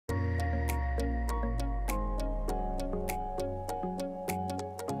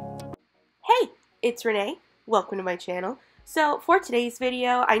it's Renee. Welcome to my channel. So for today's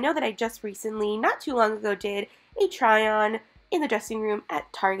video, I know that I just recently, not too long ago, did a try-on in the dressing room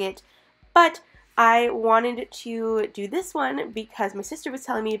at Target, but I wanted to do this one because my sister was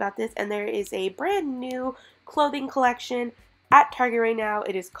telling me about this, and there is a brand new clothing collection at Target right now.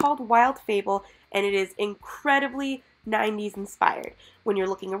 It is called Wild Fable, and it is incredibly 90s inspired. When you're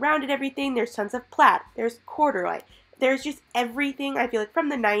looking around at everything, there's tons of plaid, there's corduroy, there's just everything, I feel like, from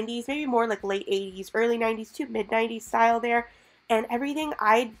the 90s, maybe more like late 80s, early 90s to mid 90s style there. And everything,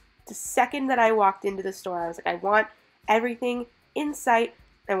 the second that I walked into the store, I was like, I want everything in sight.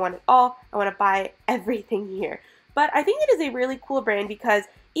 I want it all. I want to buy everything here. But I think it is a really cool brand because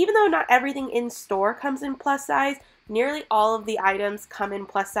even though not everything in store comes in plus size, nearly all of the items come in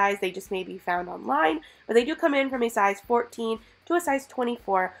plus size. They just may be found online, but they do come in from a size 14 to a size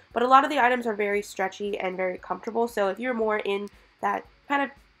 24, but a lot of the items are very stretchy and very comfortable, so if you're more in that kind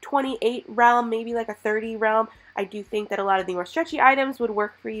of 28 realm, maybe like a 30 realm, I do think that a lot of the more stretchy items would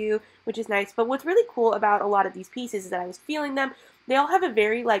work for you, which is nice. But what's really cool about a lot of these pieces is that I was feeling them, they all have a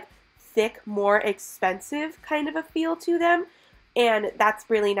very like thick, more expensive kind of a feel to them. And that's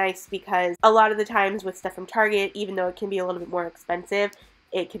really nice because a lot of the times with stuff from Target, even though it can be a little bit more expensive,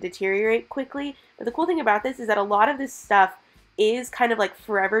 it can deteriorate quickly. But the cool thing about this is that a lot of this stuff is kind of like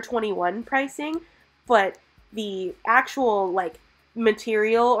Forever 21 pricing, but the actual like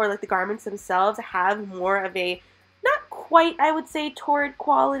material or like the garments themselves have more of a, not quite, I would say, torrid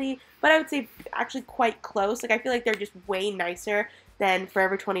quality, but I would say actually quite close. Like I feel like they're just way nicer than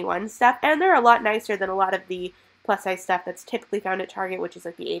Forever 21 stuff, and they're a lot nicer than a lot of the plus size stuff that's typically found at Target, which is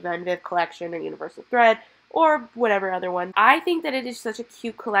like the Ava and Viv collection or Universal Thread or whatever other one. I think that it is such a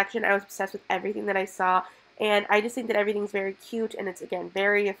cute collection. I was obsessed with everything that I saw, and I just think that everything's very cute, and it's, again,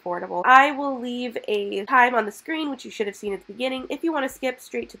 very affordable. I will leave a time on the screen, which you should have seen at the beginning, if you want to skip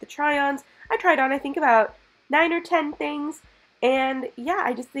straight to the try-ons. I tried on, I think, about 9 or 10 things, and yeah,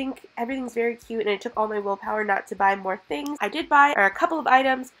 I just think everything's very cute, and it took all my willpower not to buy more things. I did buy a couple of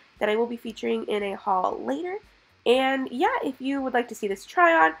items that I will be featuring in a haul later, and yeah, if you would like to see this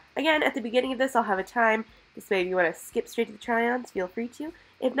try-on, again, at the beginning of this, I'll have a time. This way, if you want to skip straight to the try-ons, feel free to.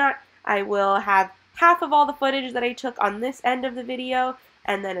 If not, I will have half of all the footage that I took on this end of the video,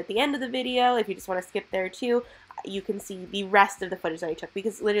 and then at the end of the video, if you just want to skip there too, you can see the rest of the footage that I took,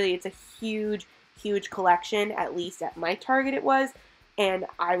 because literally it's a huge, huge collection, at least at my Target it was, and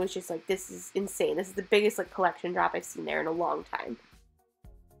I was just like, this is insane. This is the biggest like collection drop I've seen there in a long time.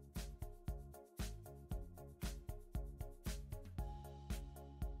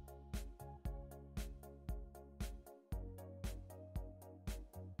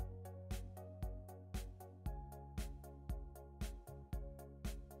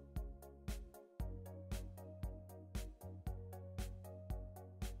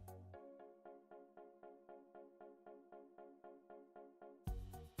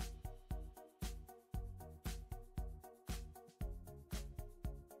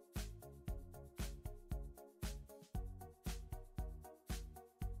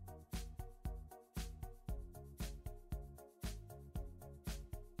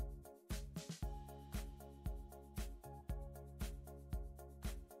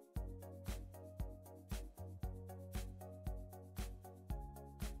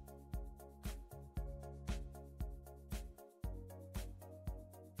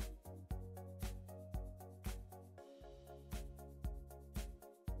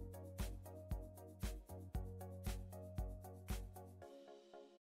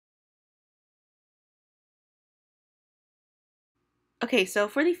 Okay, so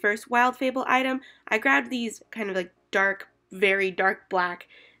for the first Wild Fable item, I grabbed these kind of like dark, very dark black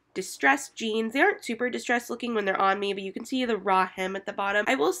distressed jeans. They aren't super distressed looking when they're on me, but you can see the raw hem at the bottom.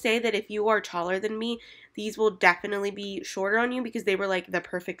 I will say that if you are taller than me, these will definitely be shorter on you because they were like the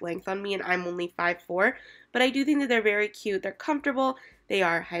perfect length on me, and I'm only 5'4". But I do think that they're very cute. They're comfortable. They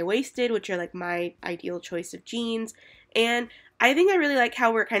are high-waisted, which are like my ideal choice of jeans. And I think I really like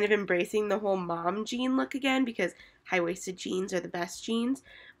how we're kind of embracing the whole mom jean look again, because high-waisted jeans are the best jeans.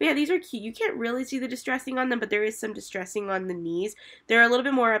 But yeah, these are cute. You can't really see the distressing on them, but there is some distressing on the knees. They're a little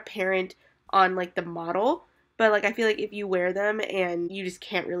bit more apparent on like the model, but like I feel like if you wear them and you just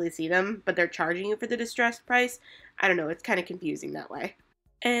can't really see them, but they're charging you for the distressed price, I don't know, it's kind of confusing that way.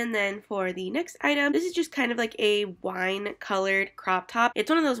 And then for the next item, this is just kind of like a wine colored crop top. It's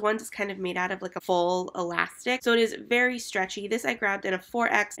one of those ones that's kind of made out of like a full elastic. So it is very stretchy. This I grabbed in a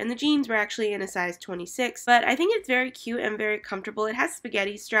 4X and the jeans were actually in a size 26. But I think it's very cute and very comfortable. It has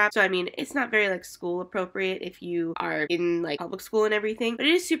spaghetti straps. So I mean, it's not very like school appropriate if you are in like public school and everything. But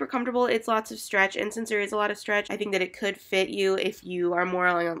it is super comfortable. It's lots of stretch. And since there is a lot of stretch, I think that it could fit you if you are more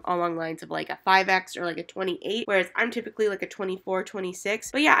along lines of like a 5X or like a 28. Whereas I'm typically like a 24,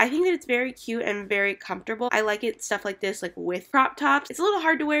 26. But yeah, I think that it's very cute and very comfortable. I like it stuff like this, like with crop tops. It's a little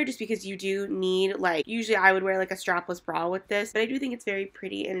hard to wear just because you do need like, usually I would wear like a strapless bra with this, but I do think it's very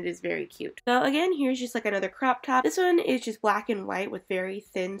pretty and it is very cute. So again, here's just like another crop top. This one is just black and white with very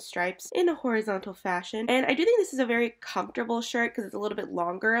thin stripes in a horizontal fashion. And I do think this is a very comfortable shirt because it's a little bit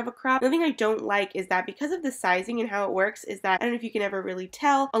longer of a crop. The thing I don't like is that because of the sizing and how it works is that, I don't know if you can ever really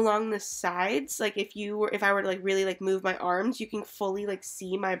tell, along the sides, like if I were to like really like move my arms, you can fully like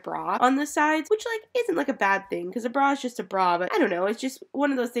see my bra on the sides, which like isn't like a bad thing because a bra is just a bra, but I don't know, it's just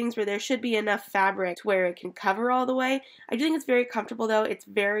one of those things where there should be enough fabric to where it can cover all the way. I do think it's very comfortable though. It's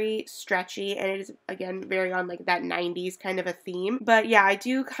very stretchy and it is again very on like that 90s kind of a theme. But yeah, I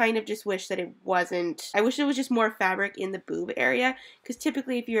do kind of just wish that it wasn't, I wish there was just more fabric in the boob area because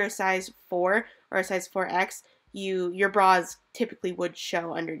typically if you're a size 4 or a size 4X, your bras typically would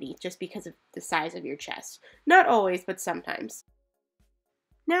show underneath just because of the size of your chest. Not always, but sometimes.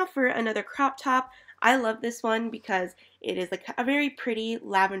 Now for another crop top. I love this one because it is like a very pretty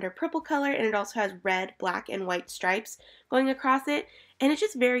lavender purple color and it also has red, black, and white stripes going across it. And it's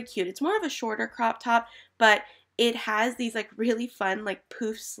just very cute. It's more of a shorter crop top, but it has these like really fun like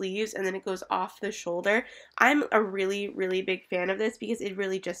poof sleeves and then it goes off the shoulder. I'm a really, really big fan of this because it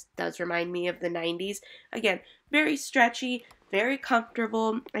really just does remind me of the 90s. Again, very stretchy, very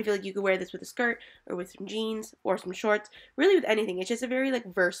comfortable. I feel like you could wear this with a skirt or with some jeans or some shorts, really with anything. It's just a very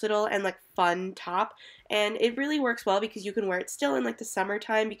like versatile and like fun top and it really works well because you can wear it still in like the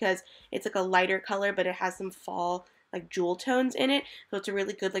summertime because it's like a lighter color but it has some fall like jewel tones in it. So it's a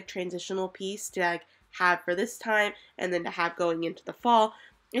really good like transitional piece to like have for this time and then to have going into the fall.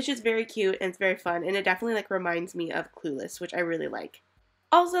 It's just very cute and it's very fun and it definitely like reminds me of Clueless, which I really like.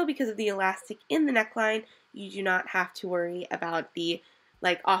 Also, because of the elastic in the neckline, you do not have to worry about the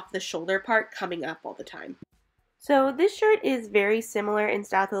like off the shoulder part coming up all the time. So this shirt is very similar in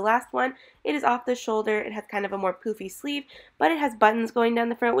style to the last one. It is off the shoulder, it has kind of a more poofy sleeve, but it has buttons going down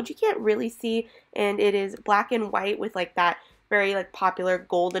the front, which you can't really see, and it is black and white with like that very like popular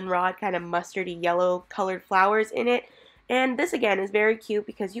goldenrod kind of mustardy yellow colored flowers in it. And this again is very cute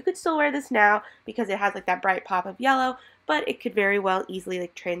because you could still wear this now because it has like that bright pop of yellow, but it could very well easily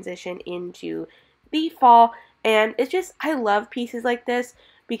like transition into the fall. And it's just, I love pieces like this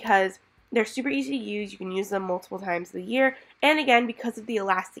because they're super easy to use. You can use them multiple times of the year. And again, because of the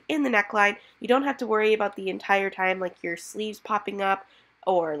elastic in the neckline, you don't have to worry about the entire time like your sleeves popping up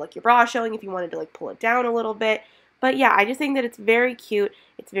or like your bra showing if you wanted to like pull it down a little bit. But yeah, I just think that it's very cute.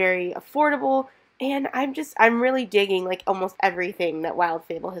 It's very affordable. And I'm really digging like almost everything that Wild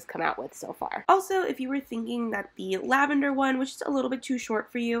Fable has come out with so far. Also, if you were thinking that the lavender one was just a little bit too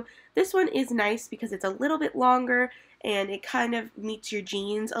short for you, this one is nice because it's a little bit longer and it kind of meets your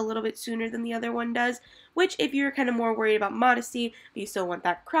jeans a little bit sooner than the other one does, which if you're kind of more worried about modesty, but you still want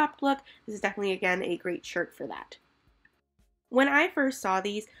that cropped look, this is definitely, again, a great shirt for that. When I first saw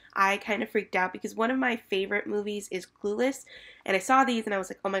these, I kind of freaked out because one of my favorite movies is Clueless, and I saw these and I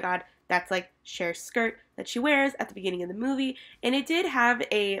was like, oh my god, that's like Cher's skirt that she wears at the beginning of the movie, and it did have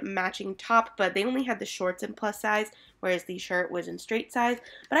a matching top, but they only had the shorts in plus size, whereas the shirt was in straight size.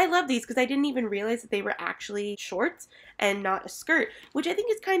 But I love these because I didn't even realize that they were actually shorts and not a skirt, which I think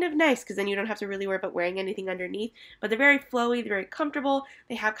is kind of nice because then you don't have to really worry about wearing anything underneath. But they're very flowy, they're very comfortable,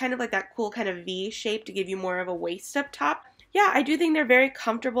 they have kind of like that cool kind of V shape to give you more of a waist up top. Yeah, I do think they're very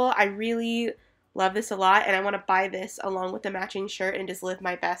comfortable. I really love this a lot, and I want to buy this along with the matching shirt and just live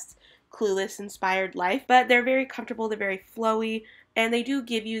my best Clueless inspired life. But they're very comfortable, they're very flowy, and they do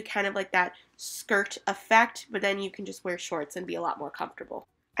give you kind of like that skirt effect, but then you can just wear shorts and be a lot more comfortable.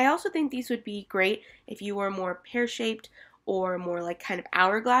 I also think these would be great if you were more pear-shaped or more like kind of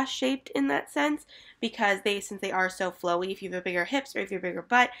hourglass shaped in that sense, because since they are so flowy, if you have bigger hips or if you have a bigger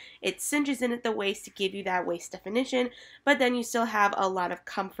butt, it cinches in at the waist to give you that waist definition, but then you still have a lot of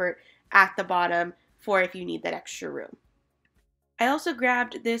comfort at the bottom for if you need that extra room. I also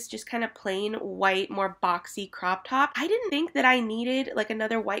grabbed this just kind of plain white, more boxy crop top. I didn't think that I needed like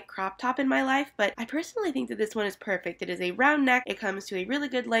another white crop top in my life, but I personally think that this one is perfect. It is a round neck, it comes to a really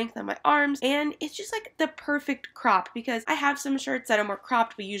good length on my arms, and it's just like the perfect crop because I have some shirts that are more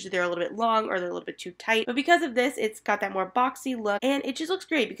cropped, but usually they're a little bit long or they're a little bit too tight. But because of this, it's got that more boxy look, and it just looks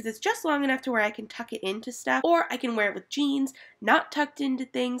great because it's just long enough to where I can tuck it into stuff, or I can wear it with jeans, not tucked into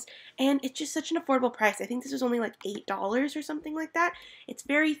things, and it's just such an affordable price. I think this was only like $8 or something like that. It's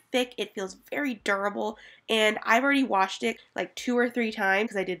very thick, it feels very durable, and I've already washed it like 2 or 3 times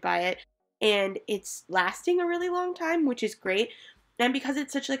because I did buy it, and it's lasting a really long time, which is great. And because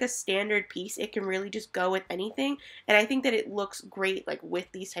it's such like a standard piece, it can really just go with anything, and I think that it looks great like with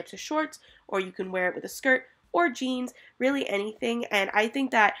these types of shorts, or you can wear it with a skirt or jeans, really anything. And I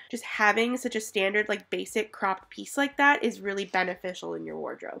think that just having such a standard like basic cropped piece like that is really beneficial in your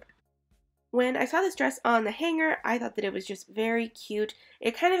wardrobe. When I saw this dress on the hanger, I thought that it was just very cute.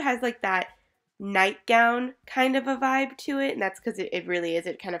 It kind of has like that nightgown kind of a vibe to it, and that's because it really is.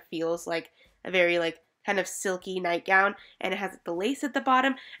 It kind of feels like a very like kind of silky nightgown, and it has the lace at the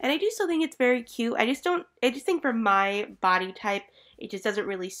bottom, and I do still think it's very cute. I just think for my body type, it just doesn't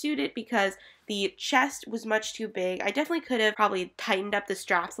really suit it because the chest was much too big. I definitely could have probably tightened up the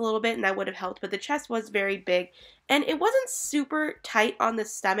straps a little bit and that would have helped, but the chest was very big and it wasn't super tight on the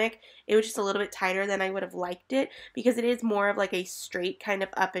stomach. It was just a little bit tighter than I would have liked it because it is more of like a straight kind of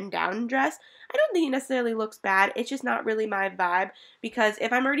up and down dress. I don't think it necessarily looks bad. It's just not really my vibe because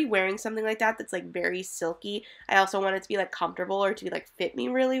if I'm already wearing something like that that's like very silky, I also want it to be like comfortable or to be like fit me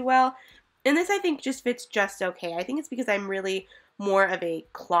really well. And this I think just fits just okay. I think it's because I'm really more of a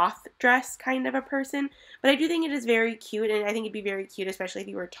cloth dress kind of a person, but I do think it is very cute, and I think it'd be very cute especially if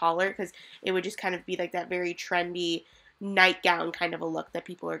you were taller because it would just kind of be like that very trendy nightgown kind of a look that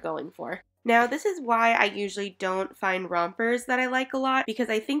people are going for. Now, this is why I usually don't find rompers that I like a lot because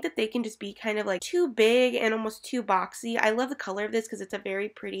I think that they can just be kind of like too big and almost too boxy. I love the color of this because it's a very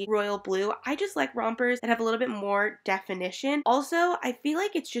pretty royal blue. I just like rompers that have a little bit more definition. Also, I feel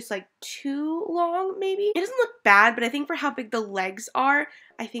like it's just like too long maybe. It doesn't look bad, but I think for how big the legs are,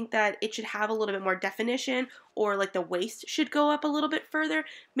 I think that it should have a little bit more definition, or like the waist should go up a little bit further.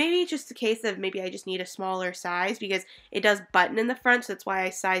 Maybe it's just a case of maybe I just need a smaller size because it does button in the front, so that's why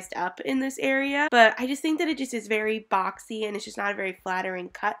I sized up in this area. But I just think that it just is very boxy and it's just not a very flattering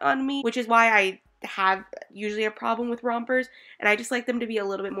cut on me, which is why I have usually a problem with rompers, and I just like them to be a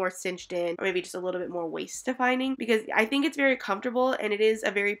little bit more cinched in, or maybe just a little bit more waist defining, because I think it's very comfortable and it is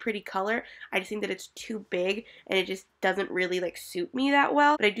a very pretty color. I just think that it's too big and it just doesn't really like suit me that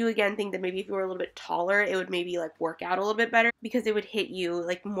well. But I do again think that maybe if you were a little bit taller, it would maybe like work out a little bit better because it would hit you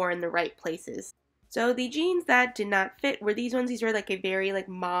like more in the right places. So the jeans that did not fit were these ones. These were like a very like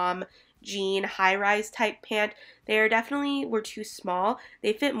mom jean high-rise type pant. They were too small.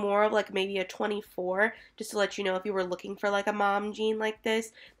 They fit more of like maybe a 24, just to let you know if you were looking for like a mom jean like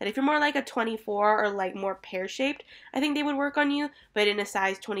this, that if you're more like a 24 or like more pear-shaped, I think they would work on you, but in a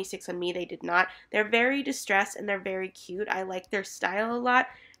size 26 on me, they did not. They're very distressed and they're very cute. I like their style a lot.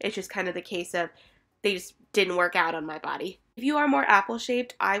 It's just kind of the case of they just didn't work out on my body. If you are more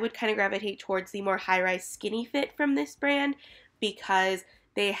apple-shaped, I would kind of gravitate towards the more high-rise skinny fit from this brand because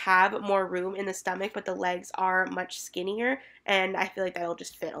they have more room in the stomach, but the legs are much skinnier, and I feel like that'll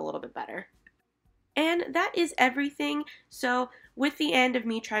just fit a little bit better. And that is everything. So with the end of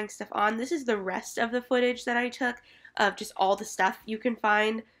me trying stuff on, this is the rest of the footage that I took of just all the stuff you can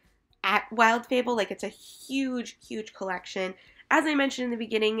find at Wild Fable. Like, it's a huge, huge collection. As I mentioned in the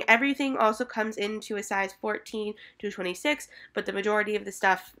beginning, everything also comes into a size 14 to 26, but the majority of the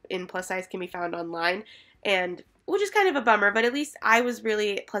stuff in plus size can be found online, and which is kind of a bummer, but at least I was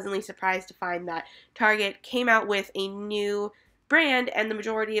really pleasantly surprised to find that Target came out with a new brand and the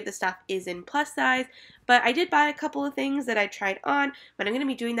majority of the stuff is in plus size. But I did buy a couple of things that I tried on, but I'm going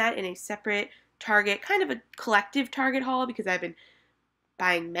to be doing that in a separate Target, kind of a collective Target haul, because I've been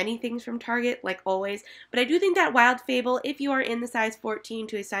buying many things from Target, like always. But I do think that Wild Fable, if you are in the size 14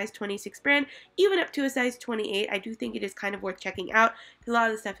 to a size 26 brand, even up to a size 28, I do think it is kind of worth checking out. A lot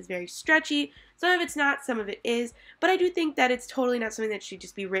of the stuff is very stretchy. Some of it's not, some of it is. But I do think that it's totally not something that should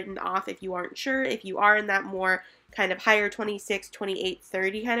just be written off if you aren't sure. If you are in that more kind of higher 26, 28,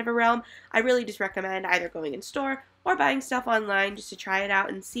 30 kind of a realm, I really just recommend either going in store or buying stuff online just to try it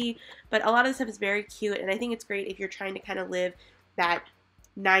out and see. But a lot of the stuff is very cute, and I think it's great if you're trying to kind of live that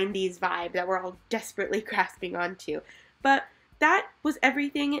 90s vibe that we're all desperately grasping onto. But that was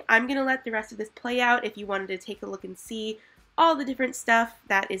everything. I'm going to let the rest of this play out if you wanted to take a look and see all the different stuff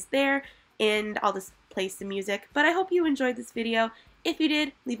that is there, and I'll just play some music. But I hope you enjoyed this video. If you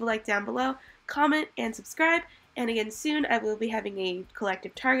did, leave a like down below, comment, and subscribe, And again, soon I will be having a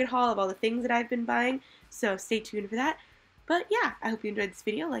collective Target haul of all the things that I've been buying, so stay tuned for that. But yeah, I hope you enjoyed this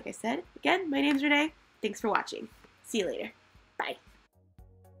video. Like I said, again, my name's Renee. Thanks for watching. See you later. Bye.